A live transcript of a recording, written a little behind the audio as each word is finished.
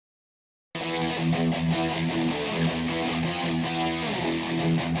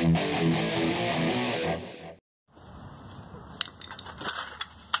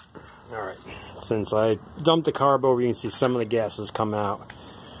Alright, since I dumped the carb over, you can see some of the gases come out.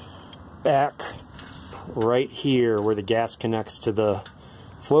 Back right here where the gas connects to the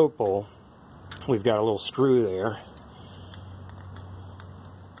float bowl, we've got a little screw there.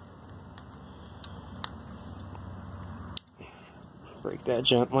 Break that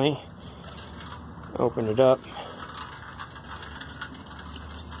gently, open it up.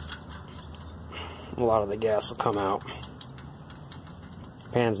 A lot of the gas will come out.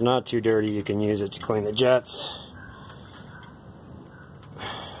 Pan's not too dirty, you can use it to clean the jets.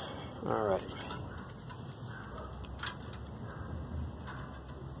 Alright.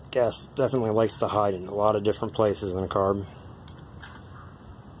 Gas definitely likes to hide in a lot of different places in a carb.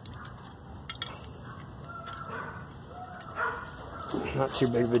 Not too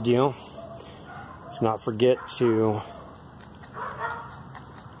big of a deal. Let's not forget to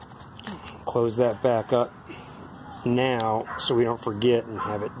close that back up now so we don't forget and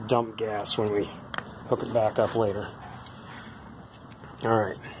have it dump gas when we hook it back up later.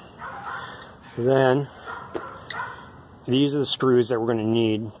 Alright, so then these are the screws that we're going to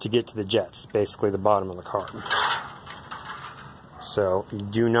need to get to the jets, basically the bottom of the carb. So you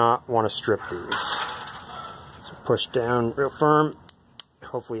do not want to strip these. So push down real firm,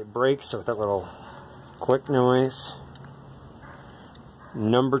 hopefully it breaks with that little click noise.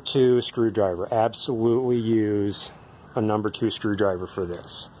 Number 2 screwdriver. Absolutely use a number 2 screwdriver for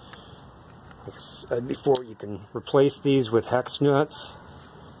this. Like I said before, you can replace these with hex nuts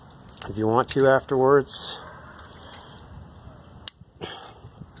if you want to afterwards.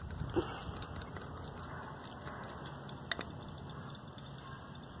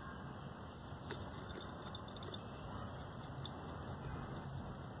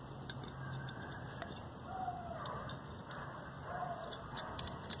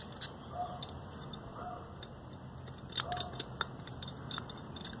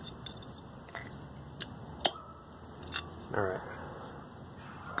 Alright.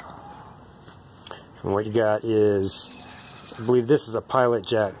 And what you got is, I believe this is a pilot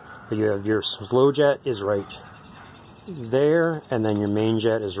jet. You have your slow jet is right there, and then your main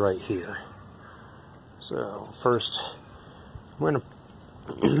jet is right here. So first, I'm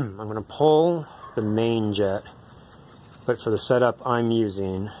gonna pull the main jet, but for the setup I'm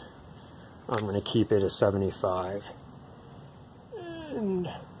using, I'm gonna keep it at 75. And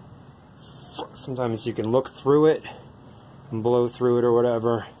sometimes you can look through it and blow through it or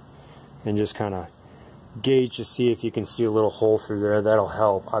whatever, and just kind of gauge to see if you can see a little hole through there. That'll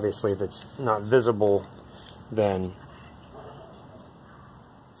help. Obviously, if it's not visible, then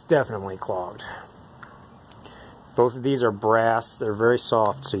it's definitely clogged. Both of these are brass. They're very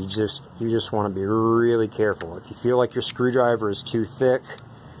soft, so you just want to be really careful. If you feel like your screwdriver is too thick,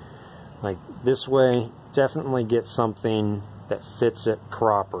 like this way, definitely get something that fits it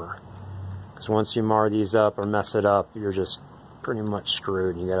proper. Because once you mar these up or mess it up, you're just pretty much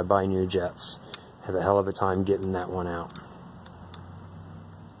screwed. You got to buy new jets. Have a hell of a time getting that one out.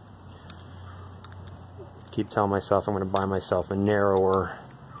 Keep telling myself I'm going to buy myself a narrower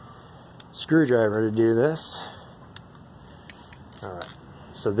screwdriver to do this. Alright,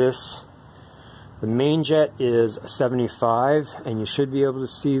 so the main jet is a 75, and you should be able to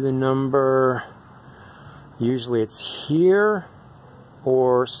see the number. Usually it's here,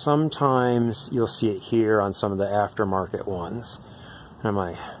 or sometimes you'll see it here on some of the aftermarket ones. And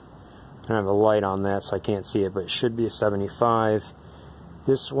I don't have a light on that, so I can't see it, but it should be a 75.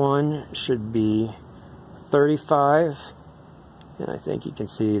 This one should be 35, and I think you can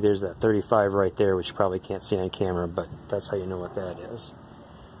see there's that 35 right there, which you probably can't see on camera, but that's how you know what that is.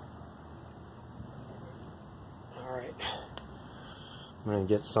 Alright, I'm going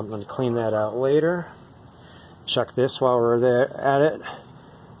to get something to clean that out later. Check this while we're there at it.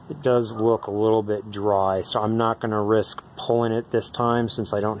 It does look a little bit dry, so I'm not going to risk pulling it this time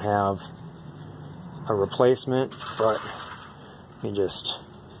since I don't have a replacement, but let me just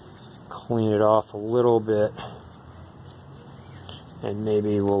clean it off a little bit, and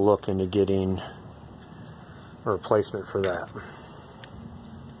maybe we'll look into getting a replacement for that.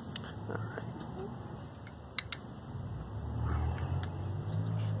 Alright.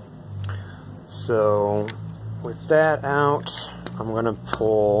 So with that out, I'm going to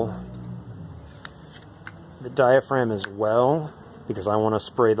pull the diaphragm as well, because I want to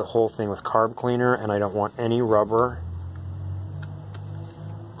spray the whole thing with carb cleaner, and I don't want any rubber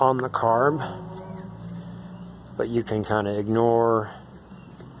on the carb. But you can kind of ignore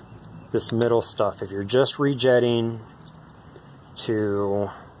this middle stuff. If you're just rejetting to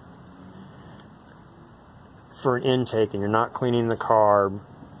for an intake and you're not cleaning the carb,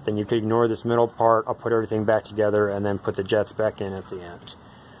 then you could ignore this middle part. I'll put everything back together and then put the jets back in at the end.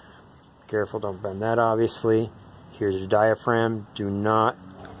 Careful, don't bend that obviously. Here's your diaphragm. Do not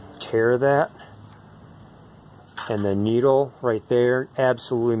tear that. And the needle right there,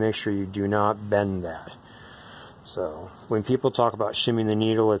 absolutely make sure you do not bend that. So when people talk about shimming the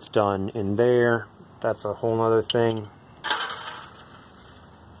needle, it's done in there. That's a whole other thing.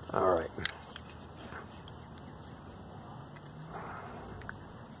 Alright.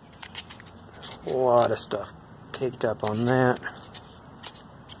 A lot of stuff caked up on that.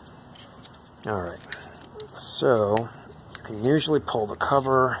 Alright, so you can usually pull the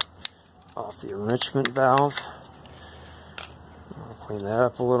cover off the enrichment valve. I'll clean that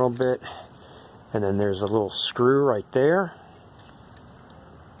up a little bit. And then there's a little screw right there.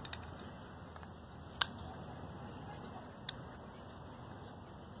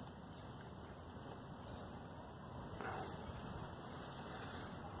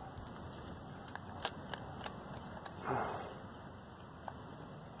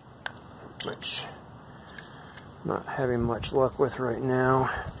 Which I'm not having much luck with right now.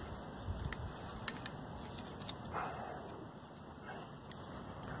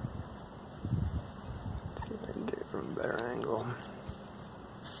 Let's see if I can get it from a better angle.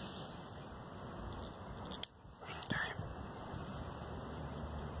 Okay.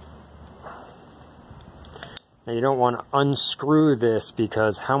 Now you don't want to unscrew this,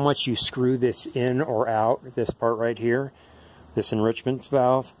 because how much you screw this in or out, this part right here, this enrichment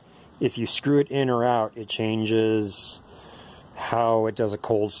valve, if you screw it in or out, it changes how it does a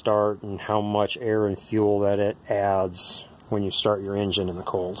cold start and how much air and fuel that it adds when you start your engine in the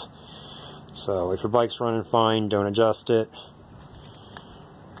cold. So if your bike's running fine, don't adjust it.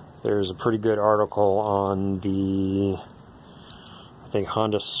 There's a pretty good article on the, I think,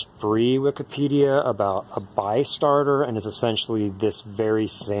 Honda Spree Wikipedia about a bi-starter, and it's essentially this very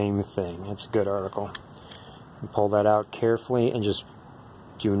same thing. It's a good article. You pull that out carefully and just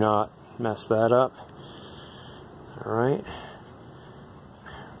do not mess that up. Alright.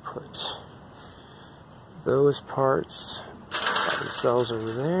 Put those parts by themselves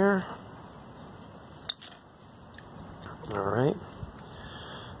over there. Alright.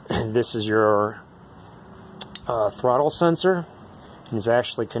 This is your throttle sensor. And it's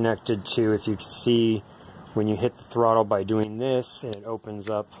actually connected to, if you can see, when you hit the throttle by doing this, and it opens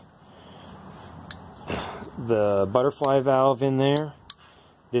up the butterfly valve in there.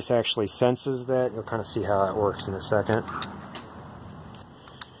 This actually senses that. You'll kind of see how that works in a second.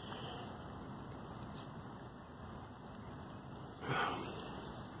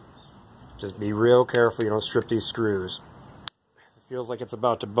 Just be real careful you don't strip these screws. If it feels like it's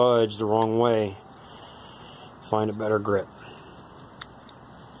about to budge the wrong way, find a better grip.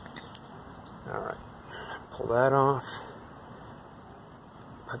 Alright, pull that off.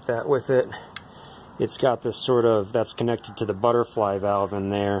 Put that with it. It's got this sort of, that's connected to the butterfly valve in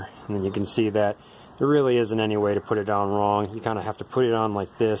there, and then you can see that there really isn't any way to put it on wrong. You kind of have to put it on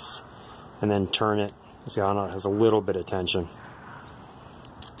like this and then turn it. See how it has a little bit of tension,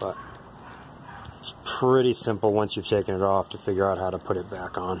 but it's pretty simple once you've taken it off to figure out how to put it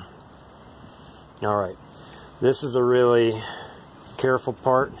back on. Alright, this is the really careful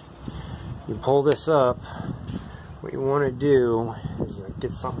part. You pull this up, what you want to do is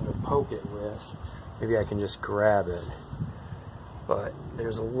get something to poke it with. Maybe I can just grab it. But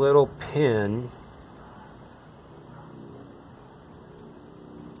there's a little pin.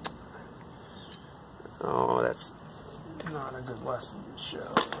 Oh, that's not a good lesson to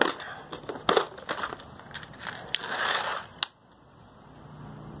show.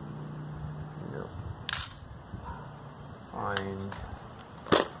 No. Find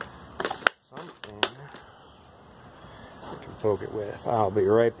something I can poke it with. I'll be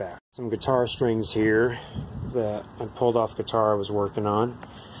right back. Some guitar strings here that I pulled off guitar I was working on.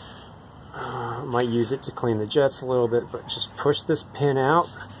 I might use it to clean the jets a little bit, but just push this pin out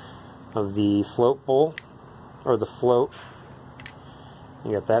of the float bowl, or the float.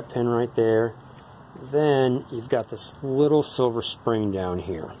 You got that pin right there. Then you've got this little silver spring down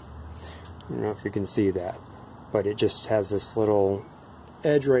here. I don't know if you can see that, but it just has this little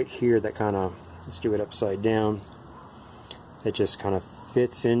edge right here that kind of, let's do it upside down, that just kind of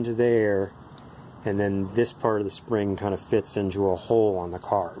fits into there, and then this part of the spring kind of fits into a hole on the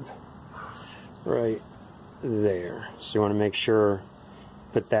carb right there. So you want to make sure,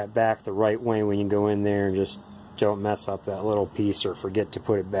 put that back the right way when you go in there, and just don't mess up that little piece or forget to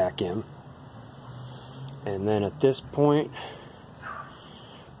put it back in. And then at this point,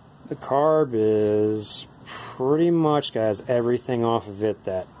 the carb is pretty much, guys, everything off of it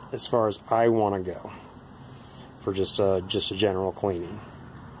that, as far as I want to go. for just a general cleaning.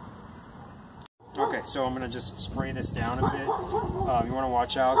 Okay, so I'm going to just spray this down a bit. You want to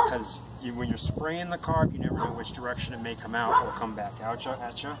watch out because when you're spraying the carb, you never know which direction it may come out or come back out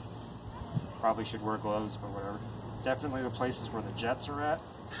at you. Probably should wear gloves, but whatever. Definitely the places where the jets are at.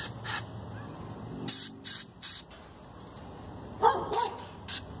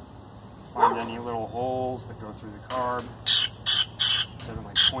 Find any little holes that go through the carb.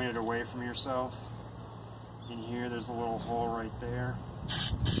 Definitely point it away from yourself. In here, there's a little hole right there.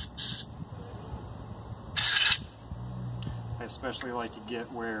 I especially like to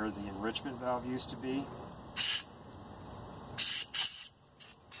get where the enrichment valve used to be.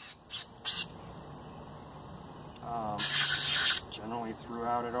 Generally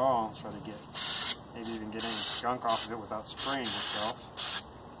throughout it all, try to get, maybe even get any gunk off of it without spraying yourself.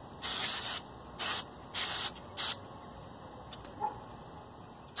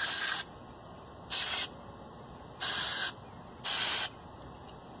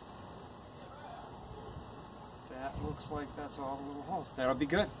 That looks like that's all the little holes. That'll be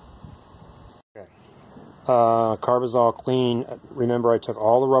good. Okay. Carb is all clean. Remember, I took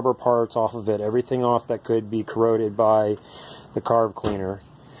all the rubber parts off of it, everything off that could be corroded by the carb cleaner.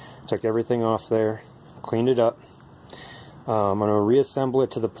 Took everything off there, cleaned it up. I'm going to reassemble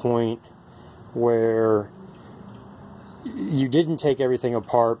it to the point where you didn't take everything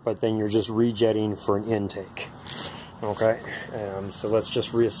apart, but then you're just rejetting for an intake. Okay, so let's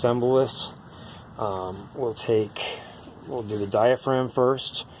just reassemble this. We'll do the diaphragm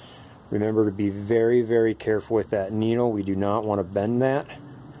first. Remember to be very, very careful with that needle. We do not want to bend that.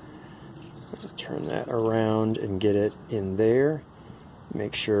 Turn that around and get it in there.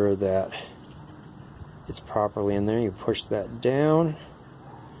 Make sure that it's properly in there. You push that down.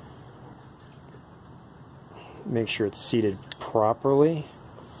 Make sure it's seated properly.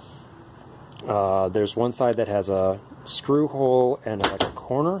 There's one side that has a screw hole and like a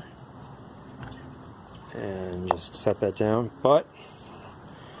corner. And just set that down. But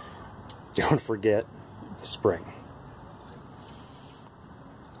don't forget the spring.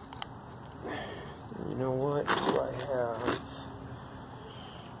 You know what do I have?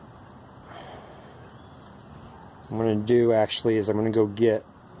 What I'm going to do actually is I'm going to go get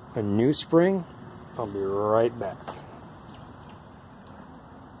a new spring. I'll be right back.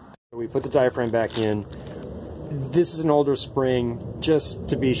 We put the diaphragm back in. This is an older spring, just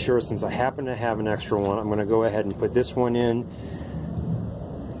to be sure, since I happen to have an extra one. I'm going to go ahead and put this one in.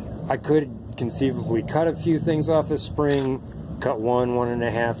 I could conceivably cut a few things off this spring, cut one and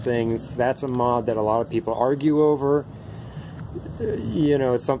a half things. That's a mod that a lot of people argue over. You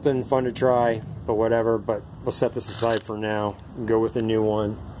know, it's something fun to try, but whatever. But we'll set this aside for now, go with a new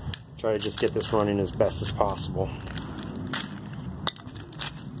one, try to just get this running as best as possible.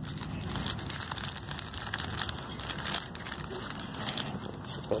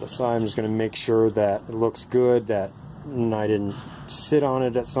 Set that aside. I'm just going to make sure that it looks good, that I didn't sit on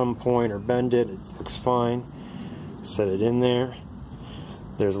it at some point or bend it. It looks fine. Set it in there.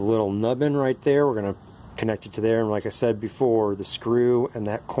 There's a little nubbin right there. We're going to connect it to there, and like I said before, the screw and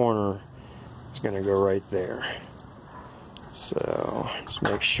that corner is going to go right there. So just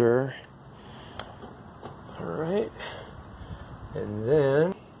make sure. Alright, and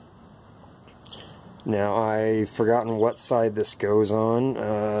then now I've forgotten what side this goes on.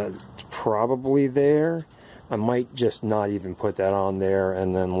 It's probably there. I might just not even put that on there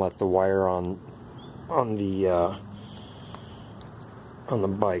and then let the wire on the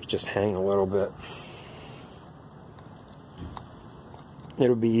bike just hang a little bit.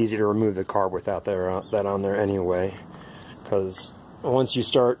 It'll be easy to remove the carb without that on there anyway, because once you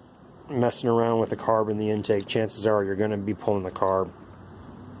start messing around with the carb in the intake, chances are you're going to be pulling the carb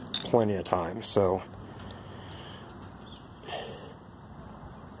plenty of time. So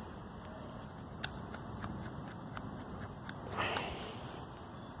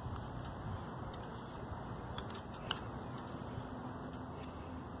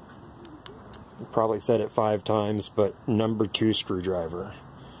probably said it 5 times, but number 2 screwdriver.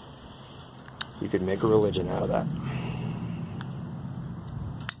 You could make a religion out of that.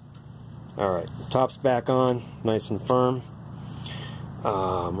 Alright, top's back on, nice and firm.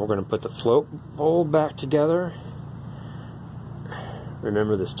 We're going to put the float bowl back together.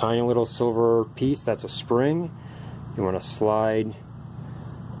 Remember this tiny little silver piece, that's a spring. You want to slide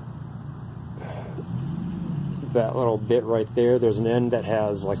that little bit right there. There's an end that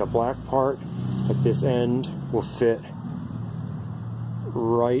has like a black part, but this end will fit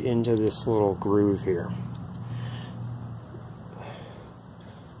right into this little groove here.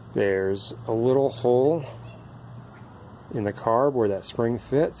 There's a little hole in the carb where that spring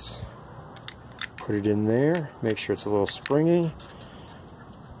fits. put it in there, make sure it's a little springy,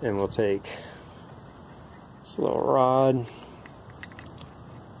 and we'll take this little rod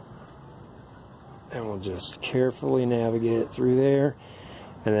and we'll just carefully navigate it through there,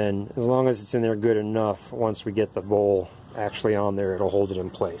 and then as long as it's in there good enough, once we get the bowl actually on there, it'll hold it in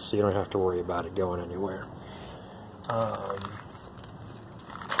place, so you don't have to worry about it going anywhere.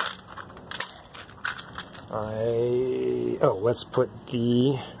 Let's put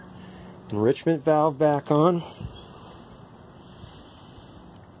the enrichment valve back on,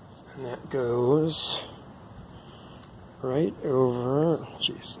 and that goes right over,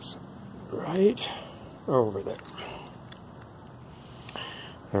 Jesus, right over there.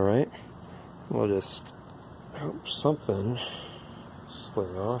 Alright, we'll just, something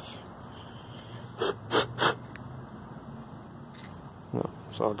slid off. No,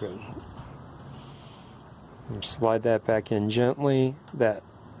 it's all good. Slide that back in gently. That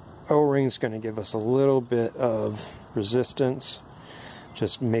O-ring's going to give us a little bit of resistance.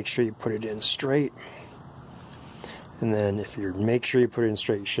 Just make sure you put it in straight. And then if you make sure you put it in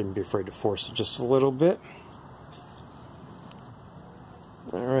straight, you shouldn't be afraid to force it just a little bit.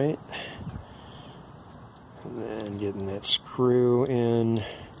 Alright. And then getting that screw in.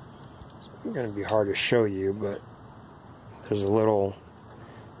 It's going to be hard to show you, but there's a little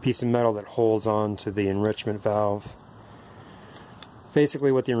piece of metal that holds on to the enrichment valve.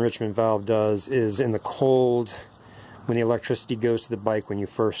 Basically what the enrichment valve does is in the cold, when the electricity goes to the bike when you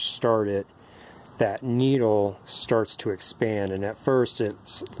first start it, that needle starts to expand, and at first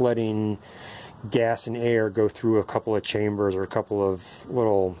it's letting gas and air go through a couple of chambers or a couple of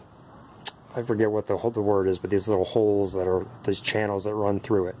little, I forget what the word is, but these little holes that are, these channels that run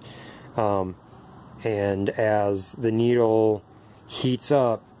through it. And as the needle heats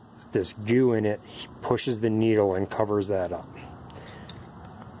up, this goo in it pushes the needle and covers that up.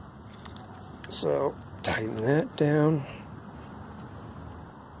 So tighten that down.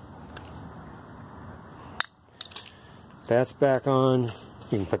 That's back on.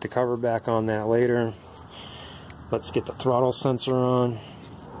 You can put the cover back on that later. Let's get the throttle sensor on.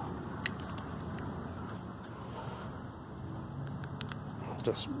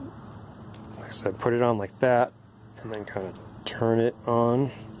 Just, like I said, put it on like that, and then kind of turn it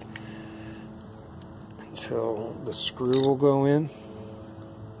on until the screw will go in.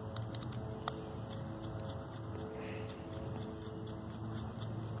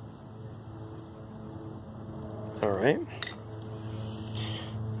 Alright.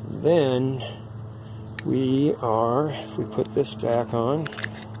 Then if we put this back on.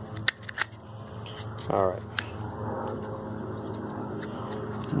 Alright.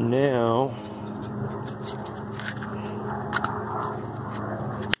 Now,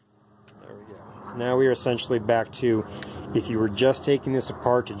 there we go. Now we are essentially back to, if you were just taking this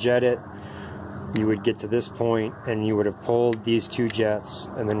apart to jet it, you would get to this point and you would have pulled these two jets,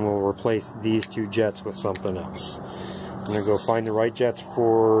 and then we'll replace these two jets with something else. I'm going to go find the right jets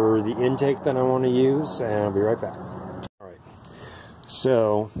for the intake that I want to use, and I'll be right back. Alright,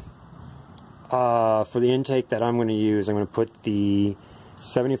 so for the intake that I'm going to use, I'm going to put the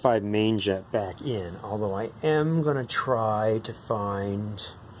 75 main jet back in, although I am going to try to find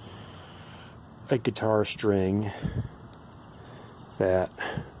a guitar string that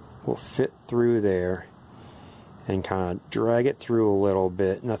will fit through there and kind of drag it through a little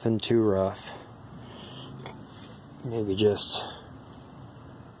bit, nothing too rough. Maybe just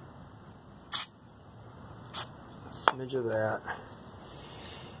a smidge of that,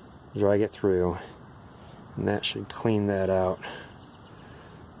 drag it through, and that should clean that out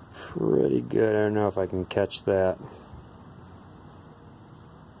pretty good. I don't know if I can catch that.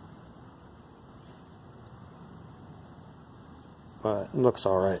 But it looks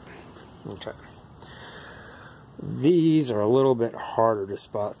alright. Okay. These are a little bit harder to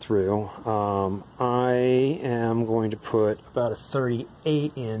spot through. I am going to put about a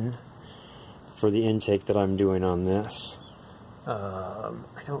 38 in for the intake that I'm doing on this. I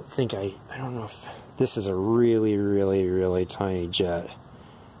don't know if this is a really tiny jet.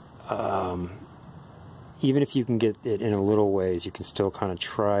 Even if you can get it in a little ways, you can still kind of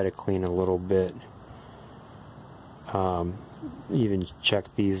try to clean a little bit. Even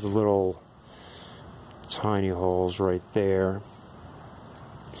check these little tiny holes right there.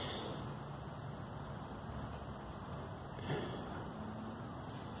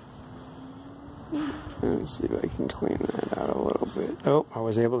 Let's see if I can clean that out a little bit. Oh, I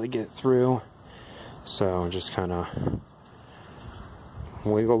was able to get through. So just kind of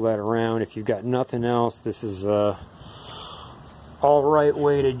wiggle that around. If you've got nothing else, this is a alright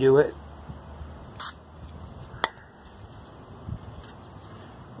way to do it.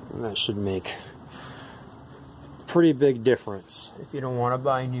 And that should make pretty big difference if you don't want to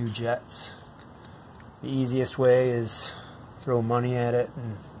buy new jets. The easiest way is throw money at it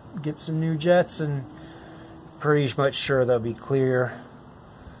and get some new jets, and pretty much sure they'll be clear.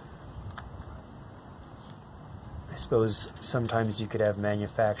 I suppose sometimes you could have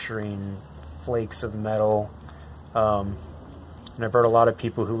manufacturing flakes of metal. And I've heard a lot of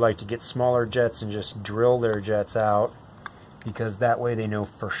people who like to get smaller jets and just drill their jets out, because that way they know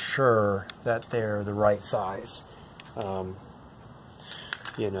for sure that they're the right size.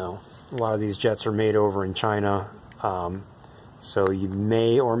 You know, a lot of these jets are made over in China, so you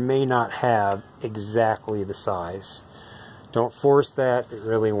may or may not have exactly the size. Don't force that. It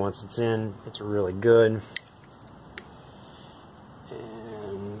really, once it's in, it's really good.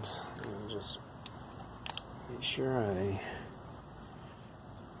 And let me just make sure I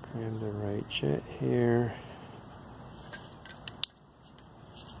grab the right jet here.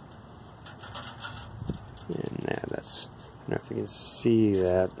 And yeah, that's, I don't know if you can see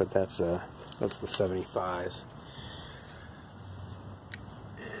that, but that's the 75.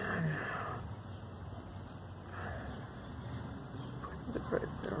 And put it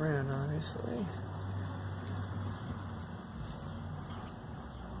right around, obviously.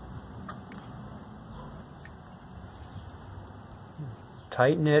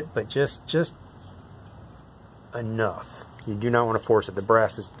 Tighten it, but just enough. You do not want to force it. The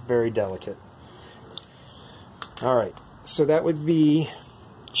brass is very delicate. Alright, so that would be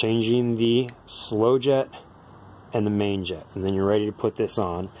changing the slow jet and the main jet. And then you're ready to put this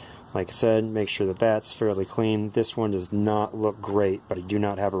on. Like I said, make sure that that's fairly clean. This one does not look great, but I do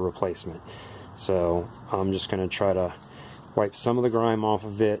not have a replacement. So I'm just going to try to wipe some of the grime off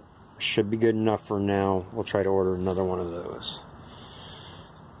of it. Should be good enough for now. We'll try to order another one of those.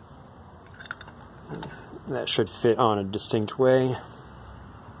 That should fit on a distinct way.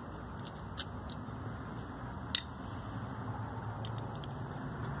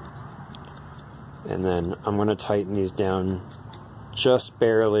 And then I'm going to tighten these down just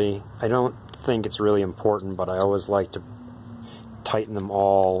barely. I don't think it's really important, but I always like to tighten them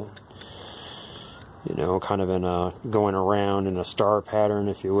all, you know, kind of in a going around in a star pattern,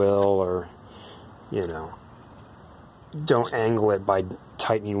 if you will, or, you know, don't angle it by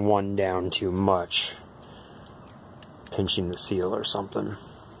tightening one down too much, pinching the seal or something.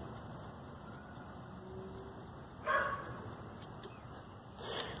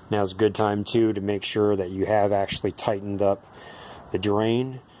 Now's a good time too to make sure that you have actually tightened up the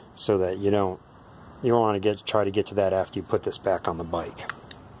drain, so that you don't want to try to get to that after you put this back on the bike.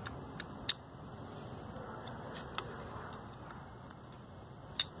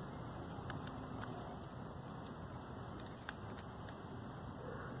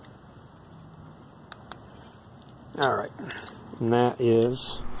 Alright, and that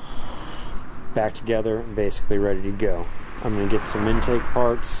is back together and basically ready to go. I'm going to get some intake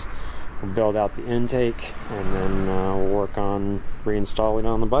parts, we'll build out the intake, and then we'll work on reinstalling it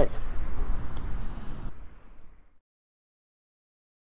on the bike.